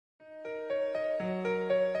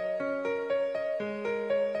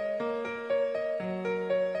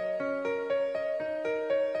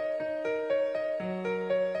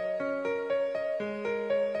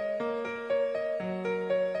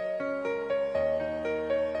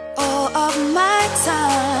all of my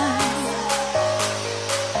time.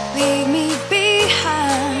 Leave me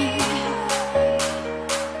behind,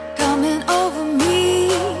 coming over me.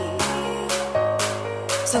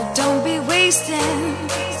 So don't be wasting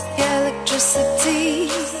electricity.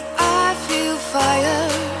 I feel fire,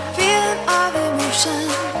 feeling of emotion.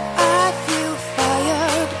 I feel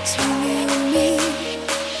fire between you and me.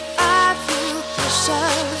 I feel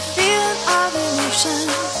pressure, feeling of emotion.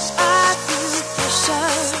 I feel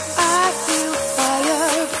pressure, I feel fire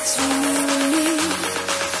between you and me.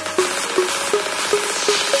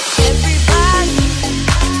 Everybody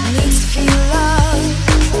needs to feel love.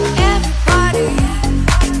 Everybody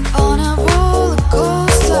on a roller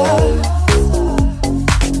coaster.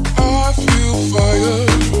 I feel fire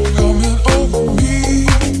coming over me.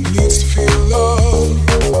 Needs to feel love.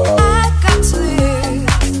 I got to live,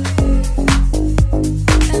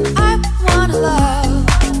 and I wanna love.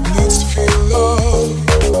 Needs to feel love.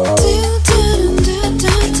 Do, do, do,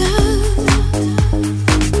 do, do.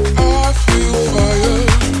 I feel fire.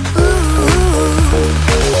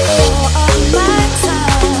 All of my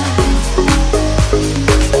time,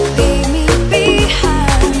 leave me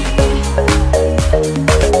behind,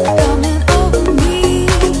 coming over me.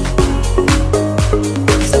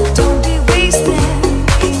 So don't be wasting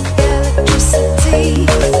electricity.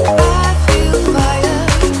 I feel fire,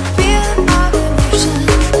 feeling of emotion.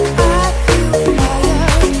 I feel fire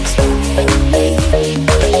between you and me.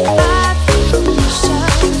 I feel pressure,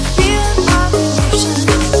 feeling of emotion.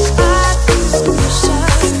 I feel pressure,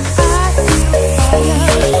 I feel fire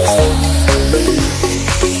between you and me.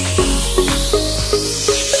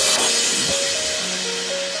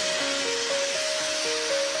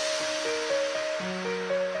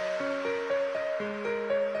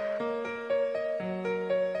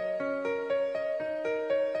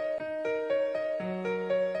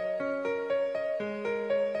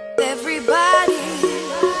 Everybody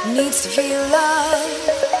needs to feel love.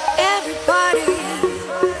 Everybody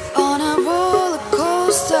on a roller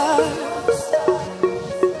coaster.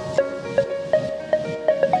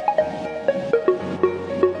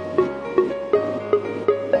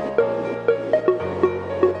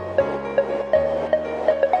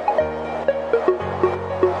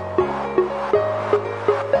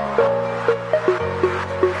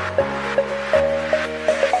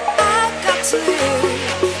 I got to live,